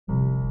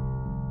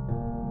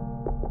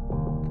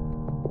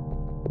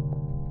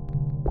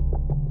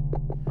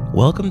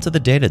Welcome to the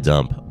Data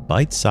Dump,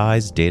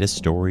 bite-sized data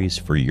stories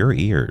for your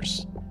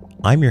ears.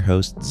 I'm your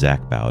host,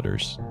 Zach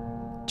Bowders.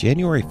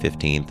 January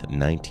 15th,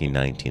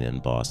 1919 in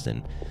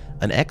Boston,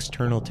 an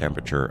external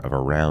temperature of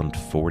around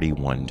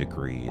 41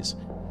 degrees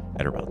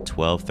at about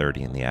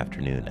 12:30 in the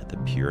afternoon at the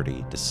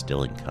Purity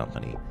Distilling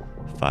Company,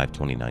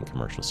 529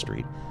 Commercial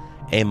Street.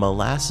 A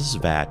molasses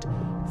vat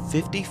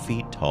 50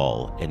 feet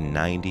tall and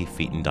 90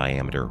 feet in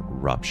diameter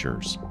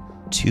ruptures.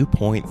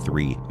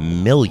 2.3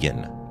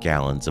 million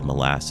gallons of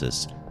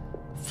molasses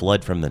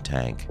flood from the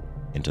tank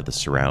into the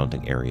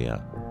surrounding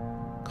area,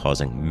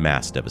 causing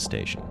mass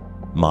devastation.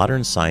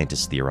 Modern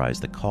scientists theorize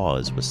the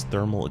cause was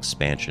thermal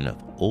expansion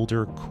of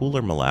older,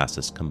 cooler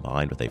molasses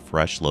combined with a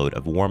fresh load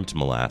of warmed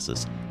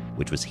molasses,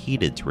 which was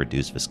heated to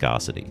reduce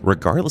viscosity.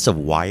 Regardless of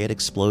why it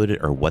exploded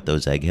or what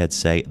those eggheads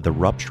say, the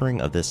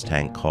rupturing of this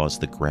tank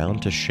caused the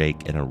ground to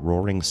shake in a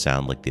roaring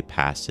sound like the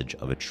passage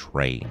of a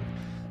train.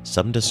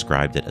 Some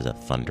described it as a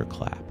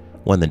thunderclap.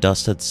 When the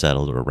dust had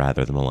settled, or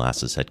rather the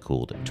molasses had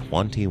cooled,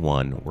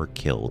 21 were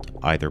killed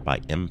either by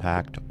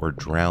impact or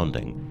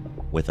drowning,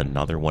 with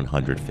another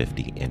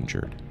 150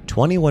 injured.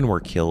 21 were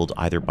killed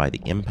either by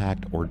the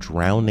impact or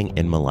drowning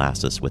in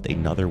molasses, with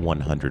another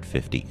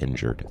 150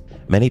 injured.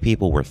 Many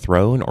people were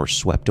thrown or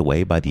swept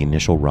away by the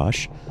initial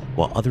rush,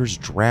 while others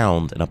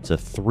drowned in up to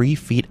 3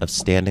 feet of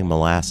standing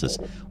molasses,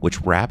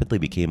 which rapidly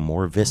became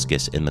more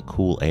viscous in the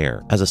cool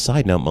air. As a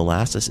side note,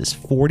 molasses is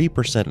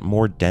 40%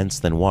 more dense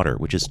than water,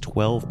 which is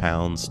 12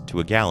 pounds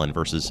to a gallon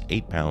versus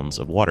 8 pounds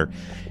of water,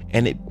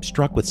 and it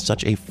struck with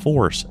such a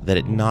force that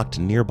it knocked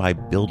nearby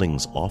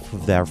buildings off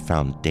of their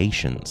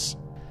foundations.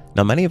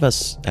 Now, many of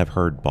us have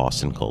heard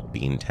Boston called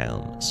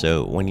Beantown,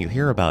 so when you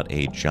hear about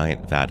a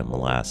giant vat of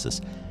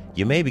molasses,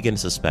 you may begin to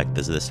suspect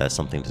that this has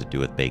something to do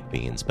with baked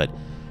beans, but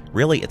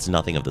really it's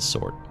nothing of the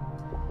sort.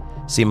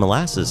 See,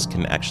 molasses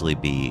can actually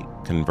be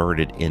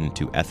converted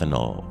into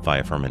ethanol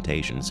via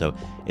fermentation, so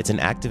it's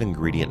an active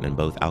ingredient in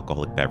both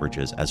alcoholic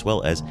beverages as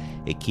well as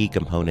a key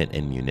component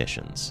in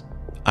munitions.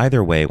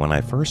 Either way, when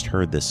I first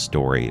heard this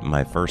story,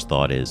 my first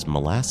thought is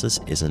molasses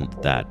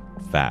isn't that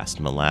fast.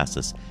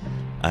 Molasses,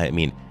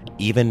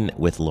 even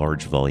with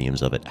large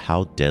volumes of it,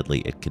 how deadly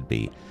it could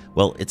be.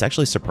 Well, it's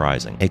actually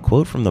surprising. A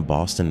quote from the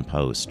Boston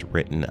Post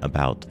written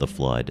about the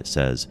flood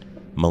says,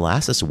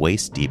 "Molasses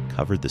waist deep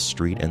covered the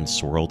street and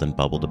swirled and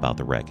bubbled about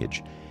the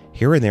wreckage.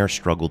 Here and there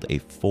struggled a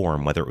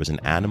form, whether it was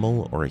an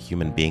animal or a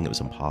human being, it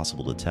was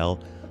impossible to tell.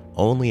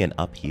 Only an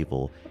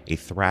upheaval, a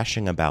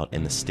thrashing about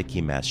in the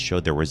sticky mess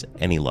showed there was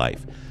any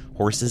life.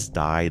 Horses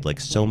died like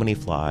so many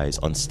flies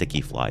on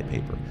sticky fly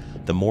paper.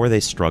 The more they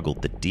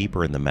struggled, the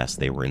deeper in the mess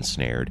they were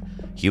ensnared.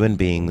 Human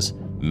beings,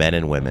 men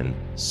and women,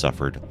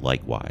 suffered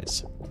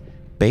likewise."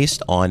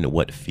 Based on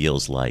what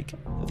feels like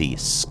the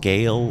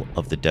scale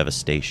of the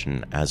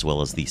devastation as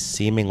well as the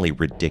seemingly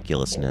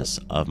ridiculousness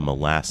of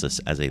molasses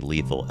as a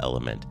lethal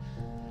element,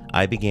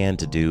 I began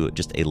to do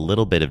just a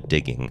little bit of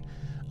digging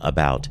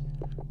about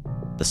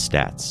the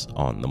stats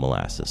on the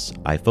molasses.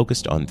 I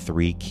focused on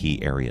 3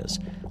 key areas.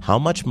 How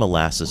much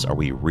molasses are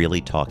we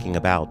really talking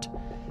about?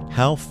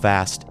 How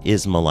fast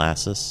is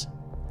molasses?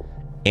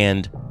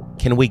 And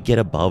can we get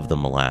above the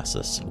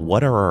molasses?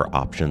 What are our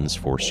options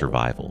for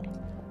survival?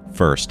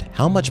 First,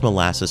 how much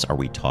molasses are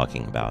we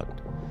talking about?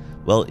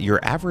 Well,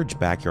 your average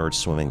backyard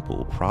swimming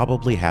pool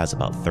probably has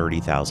about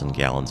 30,000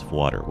 gallons of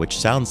water, which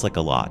sounds like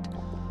a lot.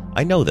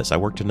 I know this. I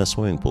worked in a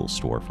swimming pool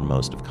store for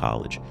most of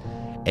college.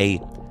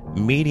 A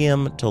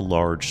medium to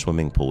large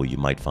swimming pool you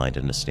might find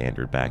in a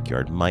standard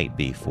backyard might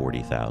be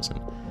 40,000.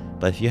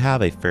 But if you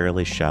have a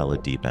fairly shallow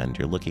deep end,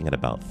 you're looking at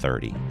about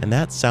 30. And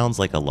that sounds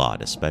like a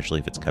lot, especially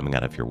if it's coming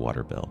out of your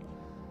water bill.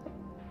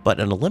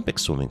 But an Olympic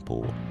swimming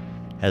pool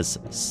has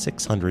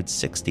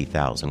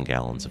 660,000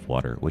 gallons of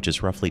water, which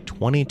is roughly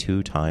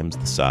 22 times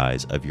the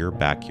size of your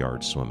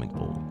backyard swimming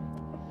pool.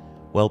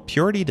 Well,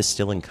 Purity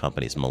Distilling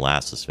Company's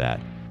molasses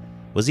vat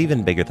was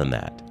even bigger than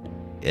that.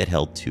 It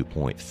held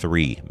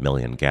 2.3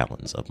 million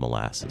gallons of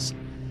molasses,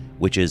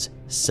 which is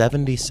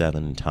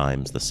 77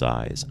 times the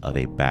size of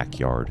a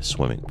backyard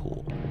swimming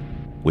pool,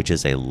 which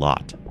is a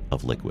lot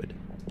of liquid.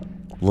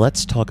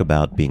 Let's talk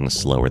about being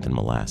slower than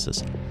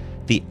molasses.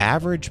 The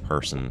average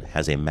person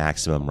has a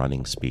maximum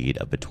running speed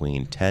of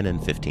between 10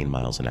 and 15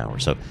 miles an hour.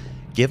 So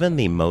given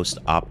the most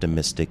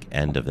optimistic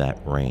end of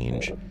that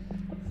range,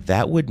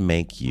 that would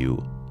make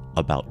you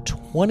about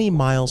 20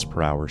 miles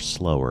per hour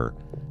slower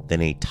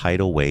than a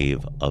tidal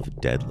wave of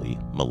deadly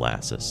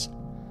molasses.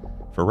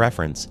 For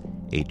reference,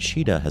 a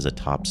cheetah has a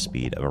top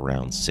speed of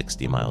around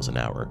 60 miles an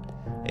hour.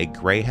 A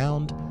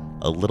greyhound,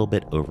 a little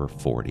bit over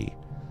 40.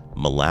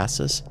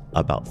 Molasses,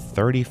 about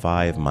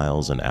 35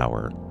 miles an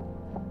hour.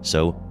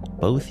 So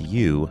both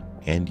you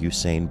and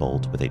Usain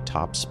Bolt, with a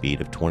top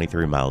speed of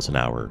 23 miles an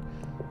hour,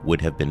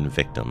 would have been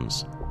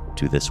victims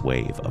to this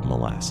wave of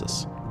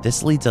molasses.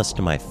 This leads us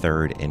to my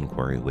third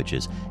inquiry, which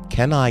is,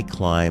 can I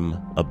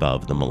climb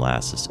above the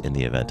molasses in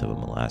the event of a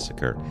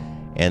Molassacre?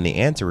 And the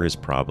answer is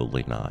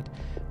probably not.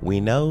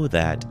 We know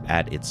that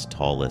at its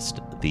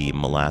tallest, the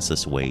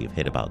molasses wave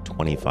hit about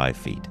 25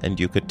 feet, and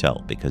you could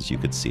tell because you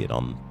could see it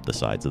on the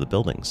sides of the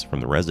buildings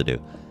from the residue.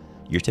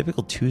 Your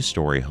typical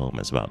two-story home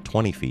is about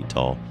 20 feet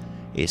tall,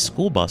 a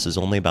school bus is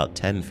only about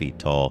 10 feet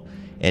tall,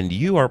 and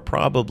you are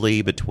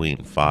probably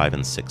between 5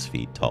 and 6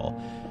 feet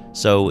tall.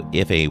 So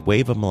if a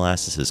wave of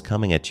molasses is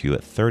coming at you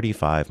at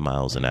 35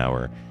 miles an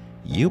hour,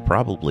 you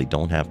probably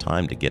don't have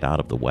time to get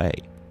out of the way.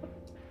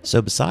 So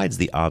besides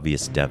the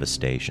obvious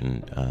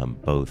devastation,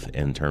 both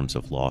in terms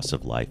of loss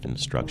of life and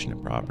destruction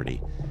of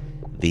property,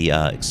 the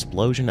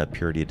explosion of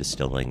Purity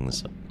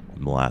Distilling's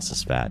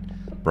molasses fat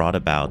brought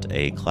about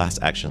a class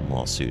action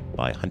lawsuit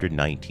by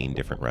 119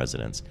 different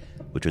residents,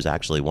 which was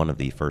actually one of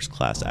the first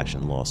class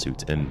action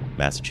lawsuits in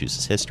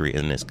Massachusetts history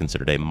and is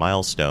considered a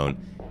milestone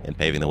in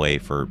paving the way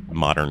for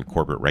modern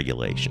corporate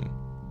regulation.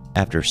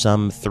 After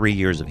some 3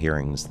 years of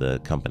hearings, the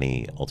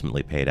company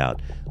ultimately paid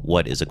out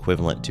what is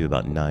equivalent to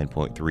about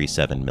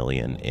 $9.37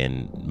 million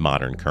in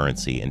modern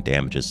currency in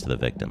damages to the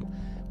victim,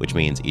 which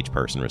means each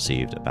person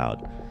received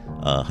about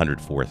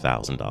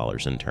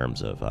 $104,000 in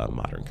terms of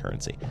modern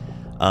currency.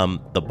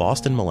 The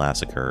Boston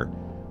Molassacre,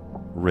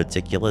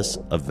 ridiculous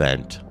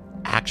event,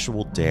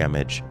 actual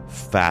damage,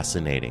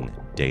 fascinating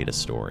data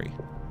story.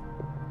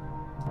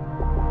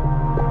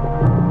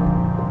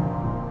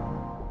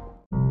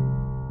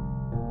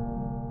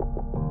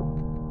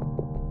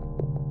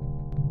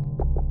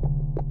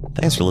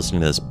 Thanks for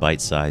listening to this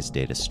bite-sized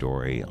data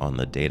story on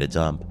the data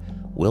dump.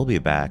 We'll be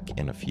back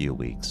in a few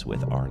weeks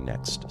with our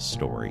next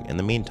story. In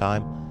the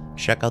meantime,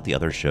 check out the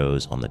other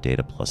shows on the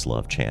Data Plus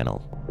Love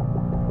channel.